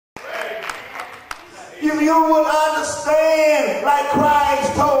You would understand, like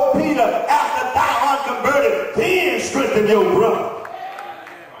Christ told Peter, after thou art converted, then strengthen your brother.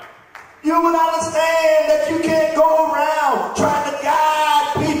 You would understand that you can't go around trying to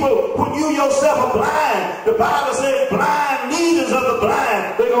guide people when you yourself are blind. The Bible says blind leaders of the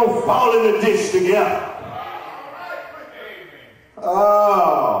blind, they're going to fall in the ditch together.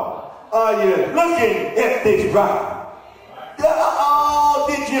 Oh, are you looking at this right? Oh,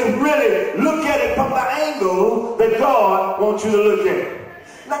 did you really look at it from the angle that God wants you to look at it?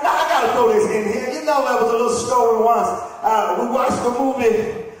 Now I got to throw this in here. You know, there was a little story once. We watched a movie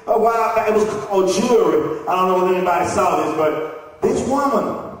a while back. It was called Jury. I don't know if anybody saw this, but this woman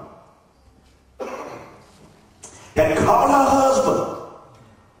had caught her husband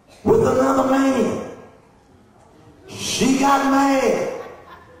with another man. She got mad.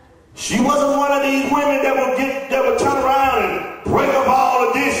 She wasn't one of these women that would turn around and break up all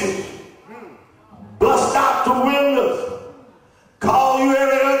the dishes, bust out the windows, call you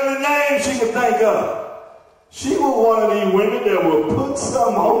every ugly name she could think of. She was one of these women that would put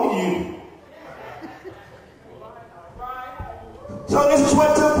some on you. So this is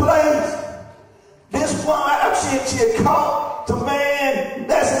what took place. This woman, she had caught the man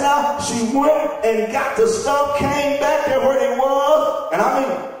messing up. She went and got the stuff, came back there where he was, and I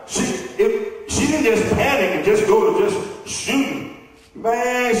mean, she didn't just panic and just go to just shooting.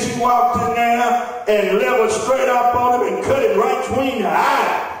 Man, she walked in there and leveled straight up on him and cut it right between the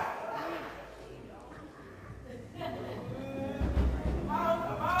eyes.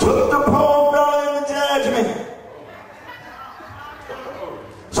 Took the poor fella into judgment.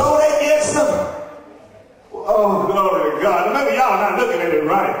 So they get some. Oh, glory to God. Now, maybe y'all not looking at it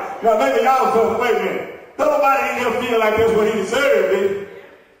right. Now, maybe y'all go, wait a minute. Don't nobody in here feel like that's what he deserved, did he?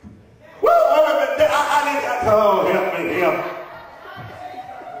 Oh, help me, help.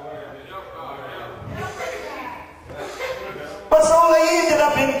 But so they ended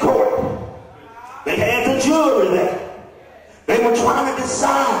up in court. They had the jury there. They were trying to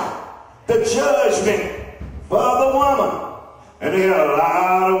decide the judgment for the woman. And they had a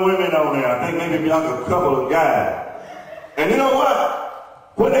lot of women on there. I think maybe like a couple of guys. And you know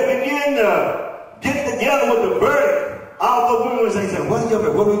what? When they began to get together with the verdict, all the women were saying, what are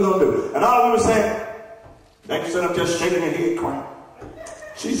we going to do? And all the women were saying, they stood up just shaking their head crying.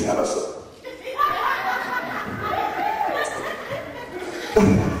 She's innocent.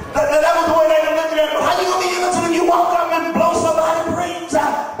 that was the way they were looking at it. How you going to be innocent if you walk up and blow somebody's brains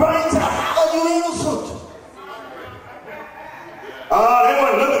out? How are you innocent? They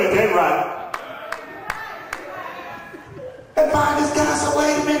weren't looking at that right. And find this guy said,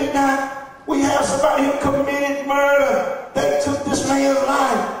 wait a minute now. We have somebody who committed murder. They took this man's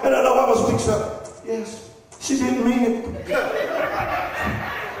life. And the woman speaks up. Yes, she didn't mean it.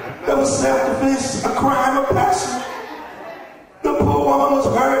 That was self-defense, a crime of passion. The poor woman was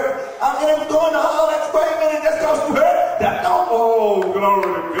hurt. I'm going to that's wait a minute, that's because you hurt. That don't, oh, glory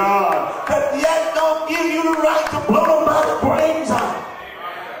to God. That don't give you the right to blow nobody's brains out.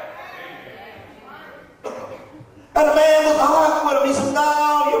 And the man was arguing with him. He said,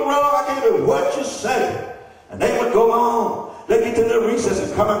 no, you're wrong. I can't do what you say. And they would go on. They get to the recess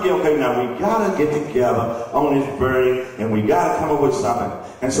and come and get, okay, now we got to get together on this verdict and we got to come up with something.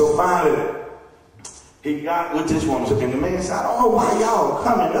 And so finally, he got with this woman. And the man said, I don't know why y'all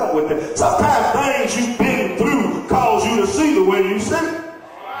coming up with it. Sometimes things you've been through cause you to see the way you see.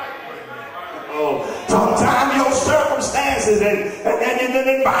 Oh, sometimes your circumstances and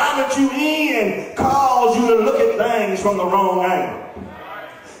the environment you in cause you to look at things from the wrong angle.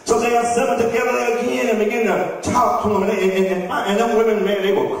 So they assembled together again and began to talk to them. And them women, man,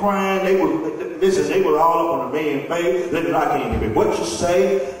 they were crying. They were all up on the man's face. Looking like anything. What you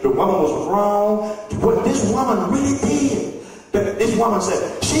say, the woman was wrong. What this woman really did. This woman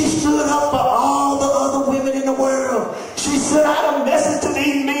said, she stood up for all the other women in the world. She sent out a message to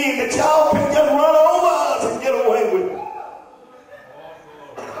these men that y'all can just run over us and get away with it.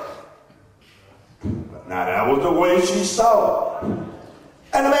 Now that was the way she saw it.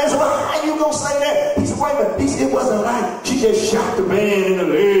 And the man said, well, how you going to say that? He said, wait a minute. He said, it wasn't like she just shot the man in the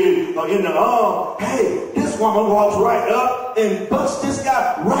leg or in the arm. Hey, this woman walks right up and busts this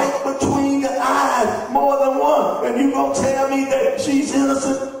guy right between the eyes, more than one. And you going to tell me that she's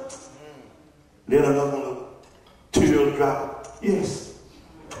innocent? Then another little tear drop. Yes.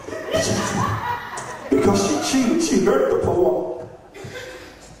 Because she cheated. She hurt the poor.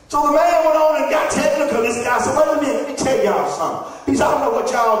 So the man went on and got technical. This guy said, wait a minute, let me tell y'all something. He said, I don't know what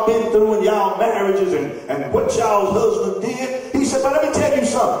y'all been through in y'all marriages and what y'all's husband did. He said, but let me tell you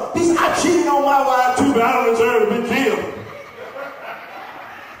something. He said, I cheated on my wife too, but I don't deserve to be killed.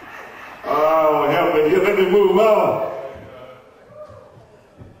 in here. Let me move on.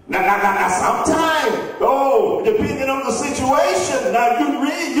 Now, sometimes, depending on the situation, now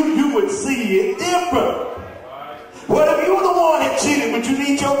you would see it different. What if you were the one that cheated? Would you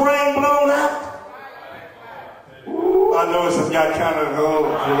need your brain blown out? Ooh, I know it's got kind of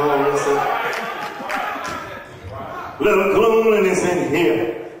little gloominess in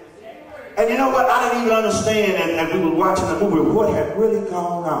here. And you know what? I didn't even understand as we were watching the movie what had really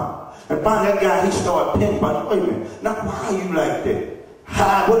gone on. And finally that guy, he started pinpointing, wait a minute, now why are you like that?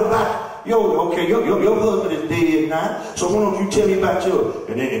 What about your husband is dead now, so why don't you tell me about yours?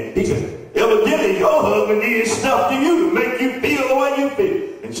 And then he said, evidently your husband did stuff to you to make you feel the way you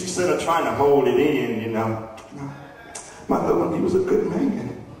feel. And she said, trying to hold it in, you know. My husband, he was a good man.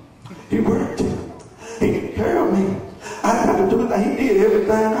 He worked. He took care of me. I didn't have to do it. He did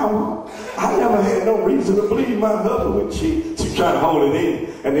everything I want. I never had no reason to believe my husband when she tried to hold it in.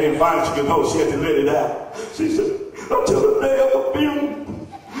 And then finally she could go, she had to let it out. She said, until the day of the funeral.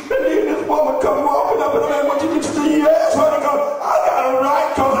 And then this woman come walking up and I want you to say, yes, honey, because I got a right,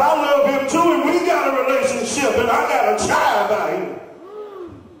 because I love him too, and we got a relationship, and I got a child by him.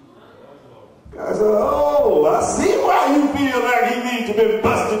 I said, I see why you feel like he needs to be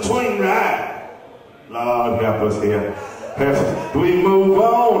busted between the eyes. Lord help us here. We move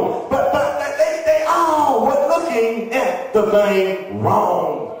on. But they all were looking at the thing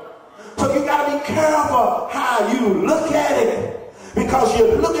wrong. So you got to be careful how you look at it. Because you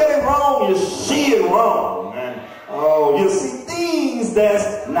look at it wrong, you see it wrong. And, you see things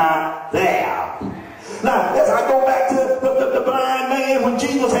that's not there. Now, as I go back to the blind man when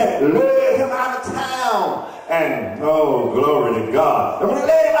Jesus had led him out of town. And, glory to God. And when he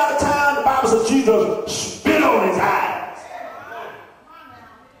led him out of town, the Bible says Jesus spit on his eyes.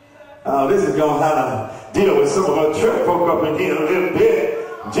 This is going to have to deal with some of our church folk up in here a little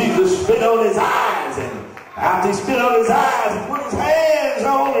bit. Jesus spit on his eyes, and after he spit on his eyes, he put his hands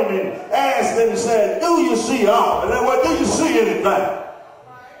on him and asked him and said, do you see all? And then, well, do you see anything?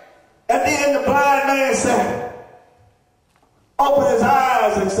 And then the blind man said, open his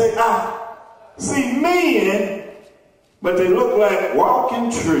eyes and say, I see men, but they look like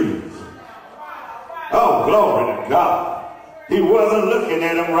walking trees. Oh, glory to God. He wasn't looking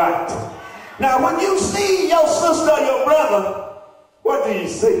at him right. Now, when you see your sister or your brother, what do you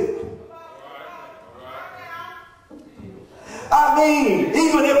see? I mean,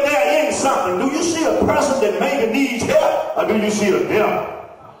 even if they're in something, do you see a person that maybe needs help, or do you see a devil?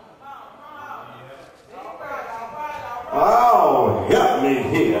 Oh, help me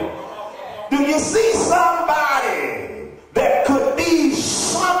here. Do you see somebody that could be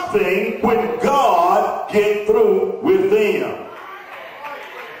something when God get through with them?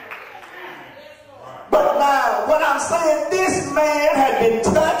 But now, what I'm saying, this man had been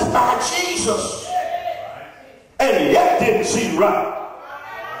touched by Jesus, and yet didn't see right.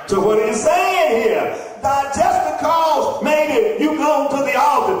 So what are you saying here? Now, just because maybe you go to the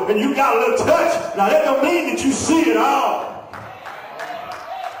altar and you got a little touch, now that don't mean that you see it all.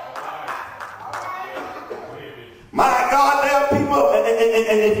 My God, there are people,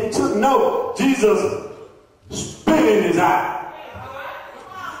 and if you took note, Jesus spit in his eye.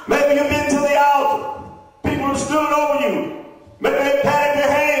 Maybe you've been to the altar. People have stood over you. Maybe they patted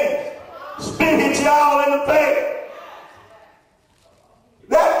their hands. Spit hit you all in the face.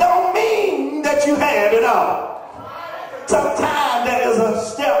 That don't mean that you have it all. Sometimes there is a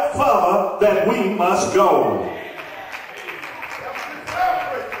step further that we must go.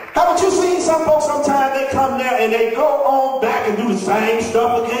 Haven't you seen some folks sometimes they come there and they go on back and do the same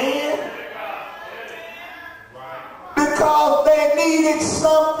stuff again? Because they needed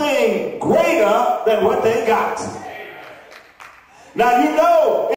something greater than what they got. Now you know